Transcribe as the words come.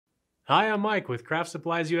Hi, I'm Mike with Craft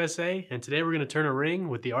Supplies USA, and today we're going to turn a ring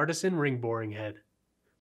with the Artisan Ring Boring Head.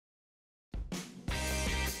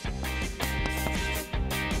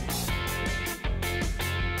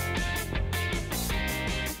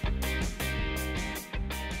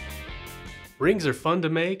 Rings are fun to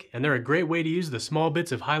make, and they're a great way to use the small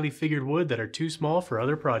bits of highly figured wood that are too small for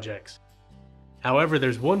other projects. However,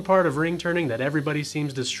 there's one part of ring turning that everybody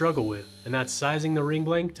seems to struggle with, and that's sizing the ring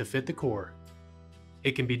blank to fit the core.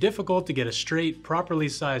 It can be difficult to get a straight, properly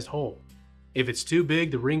sized hole. If it's too big,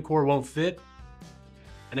 the ring core won't fit,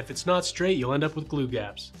 and if it's not straight, you'll end up with glue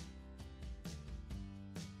gaps.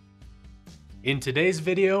 In today's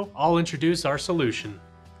video, I'll introduce our solution,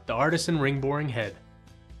 the Artisan Ring Boring Head.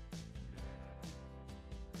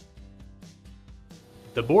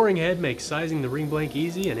 The boring head makes sizing the ring blank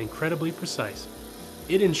easy and incredibly precise.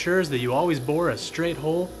 It ensures that you always bore a straight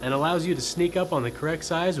hole and allows you to sneak up on the correct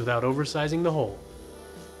size without oversizing the hole.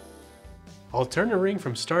 I'll turn the ring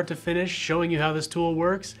from start to finish, showing you how this tool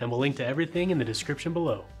works, and we'll link to everything in the description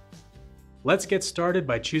below. Let's get started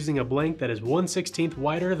by choosing a blank that is 1/16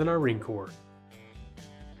 wider than our ring core.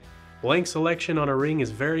 Blank selection on a ring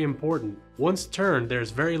is very important. Once turned,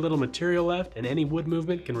 there's very little material left and any wood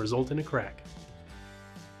movement can result in a crack.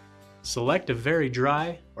 Select a very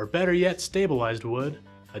dry, or better yet stabilized wood,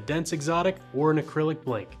 a dense exotic, or an acrylic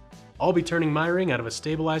blank. I'll be turning my ring out of a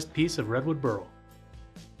stabilized piece of redwood burl.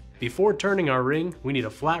 Before turning our ring, we need a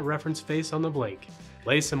flat reference face on the blank.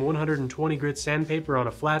 Lay some 120 grit sandpaper on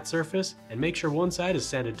a flat surface and make sure one side is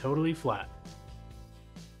sanded totally flat.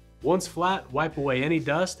 Once flat, wipe away any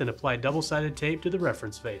dust and apply double-sided tape to the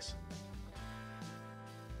reference face.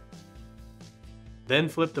 Then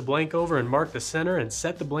flip the blank over and mark the center and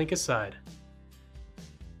set the blank aside.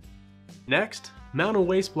 Next, mount a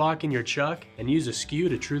waste block in your chuck and use a skew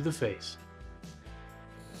to true the face.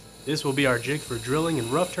 This will be our jig for drilling and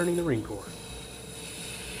rough turning the ring core.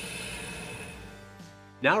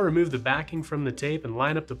 Now remove the backing from the tape and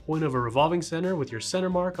line up the point of a revolving center with your center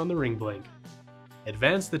mark on the ring blank.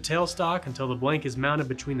 Advance the tailstock until the blank is mounted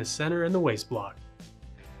between the center and the waste block.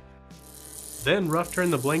 Then rough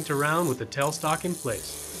turn the blank around with the tailstock in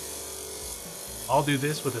place. I'll do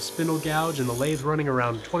this with a spindle gouge and the lathe running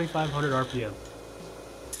around 2500 RPM.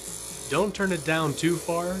 Don't turn it down too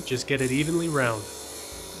far, just get it evenly round.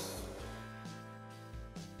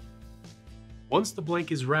 Once the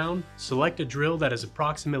blank is round, select a drill that is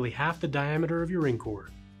approximately half the diameter of your ring core.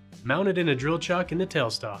 Mount it in a drill chuck in the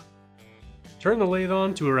tailstock. Turn the lathe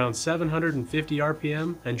on to around 750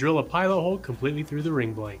 RPM and drill a pilot hole completely through the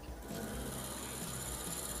ring blank.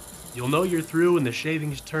 You'll know you're through when the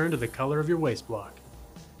shavings turn to the color of your waste block.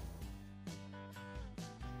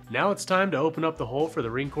 Now it's time to open up the hole for the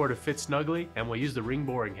ring core to fit snugly, and we'll use the ring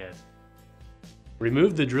boring head.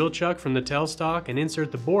 Remove the drill chuck from the tailstock and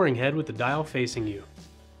insert the boring head with the dial facing you.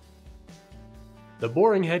 The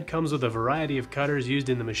boring head comes with a variety of cutters used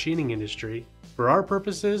in the machining industry. For our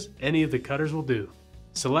purposes, any of the cutters will do.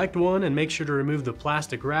 Select one and make sure to remove the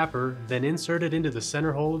plastic wrapper, then insert it into the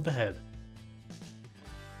center hole of the head.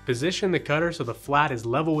 Position the cutter so the flat is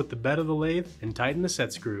level with the bed of the lathe and tighten the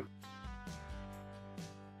set screw.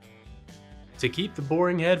 To keep the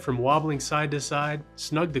boring head from wobbling side to side,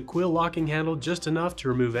 snug the quill locking handle just enough to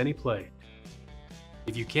remove any play.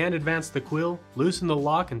 If you can't advance the quill, loosen the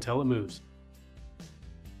lock until it moves.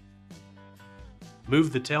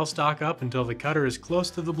 Move the tailstock up until the cutter is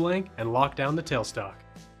close to the blank and lock down the tailstock.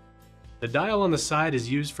 The dial on the side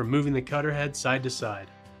is used for moving the cutter head side to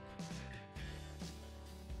side.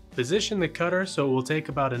 Position the cutter so it will take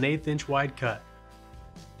about an 1/8 inch wide cut.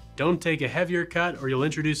 Don't take a heavier cut or you'll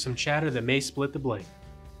introduce some chatter that may split the blank.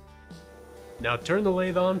 Now turn the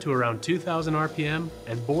lathe on to around 2000 RPM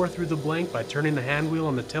and bore through the blank by turning the hand wheel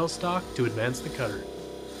on the tailstock to advance the cutter.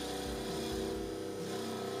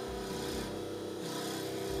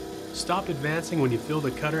 Stop advancing when you feel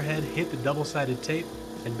the cutter head hit the double-sided tape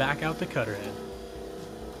and back out the cutter head.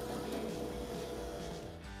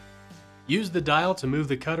 Use the dial to move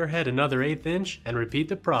the cutter head another 1/8 inch and repeat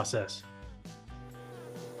the process.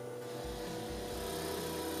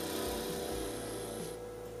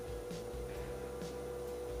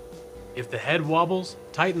 If the head wobbles,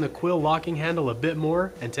 tighten the quill locking handle a bit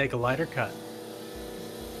more and take a lighter cut.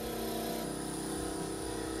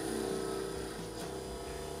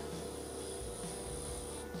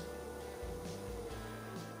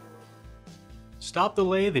 Stop the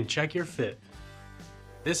lathe and check your fit.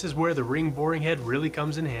 This is where the ring boring head really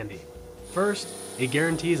comes in handy. First, it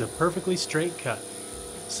guarantees a perfectly straight cut.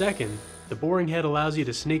 Second, the boring head allows you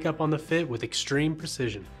to sneak up on the fit with extreme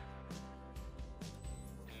precision.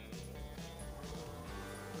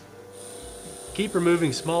 Keep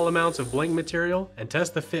removing small amounts of blank material and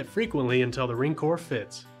test the fit frequently until the ring core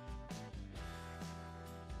fits.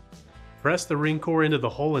 Press the ring core into the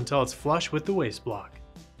hole until it's flush with the waste block.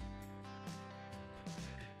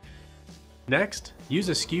 Next, use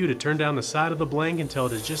a skew to turn down the side of the blank until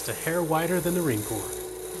it is just a hair wider than the ring core.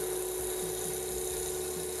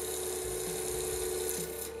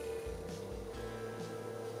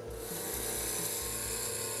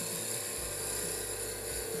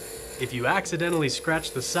 If you accidentally scratch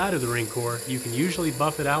the side of the ring core, you can usually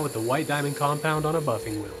buff it out with the white diamond compound on a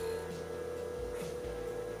buffing wheel.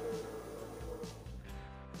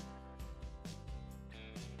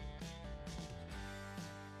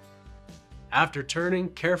 After turning,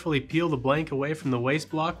 carefully peel the blank away from the waste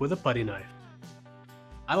block with a putty knife.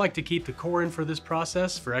 I like to keep the core in for this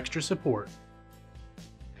process for extra support.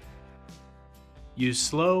 Use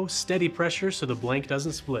slow, steady pressure so the blank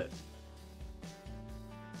doesn't split.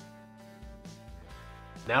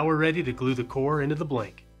 Now we're ready to glue the core into the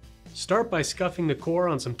blank. Start by scuffing the core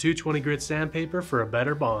on some 220 grit sandpaper for a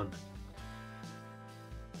better bond.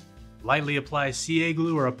 Lightly apply CA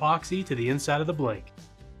glue or epoxy to the inside of the blank.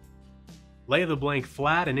 Lay the blank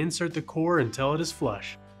flat and insert the core until it is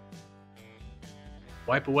flush.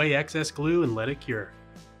 Wipe away excess glue and let it cure.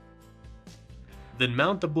 Then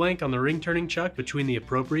mount the blank on the ring turning chuck between the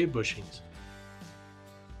appropriate bushings.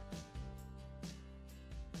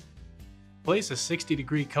 Place a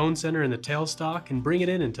 60-degree cone center in the tailstock and bring it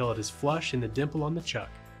in until it is flush in the dimple on the chuck.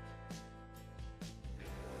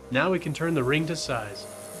 Now we can turn the ring to size.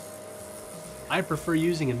 I prefer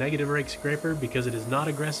using a negative rake scraper because it is not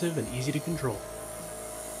aggressive and easy to control.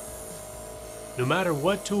 No matter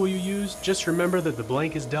what tool you use, just remember that the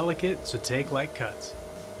blank is delicate, so take light cuts.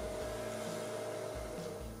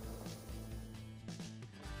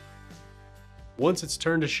 Once it's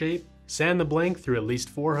turned to shape, sand the blank through at least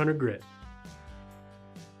 400 grit.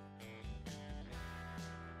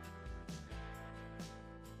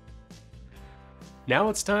 Now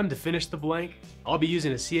it's time to finish the blank. I'll be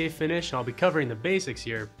using a CA finish and I'll be covering the basics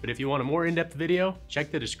here, but if you want a more in-depth video,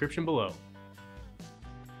 check the description below.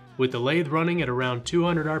 With the lathe running at around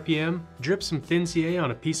 200 RPM, drip some thin CA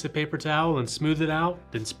on a piece of paper towel and smooth it out,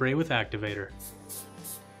 then spray with activator.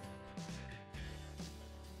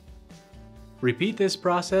 Repeat this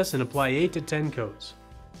process and apply 8 to 10 coats.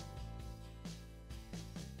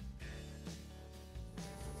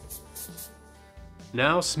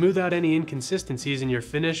 Now smooth out any inconsistencies in your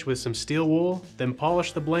finish with some steel wool, then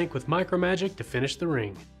polish the blank with Micro Magic to finish the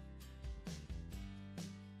ring.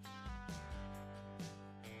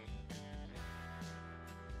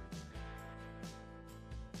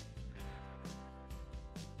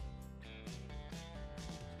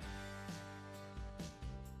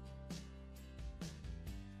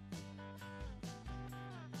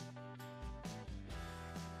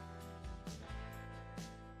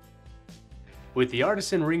 With the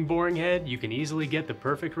Artisan Ring Boring Head, you can easily get the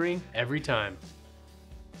perfect ring every time.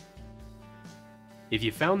 If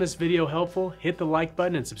you found this video helpful, hit the like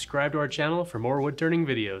button and subscribe to our channel for more wood turning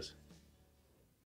videos.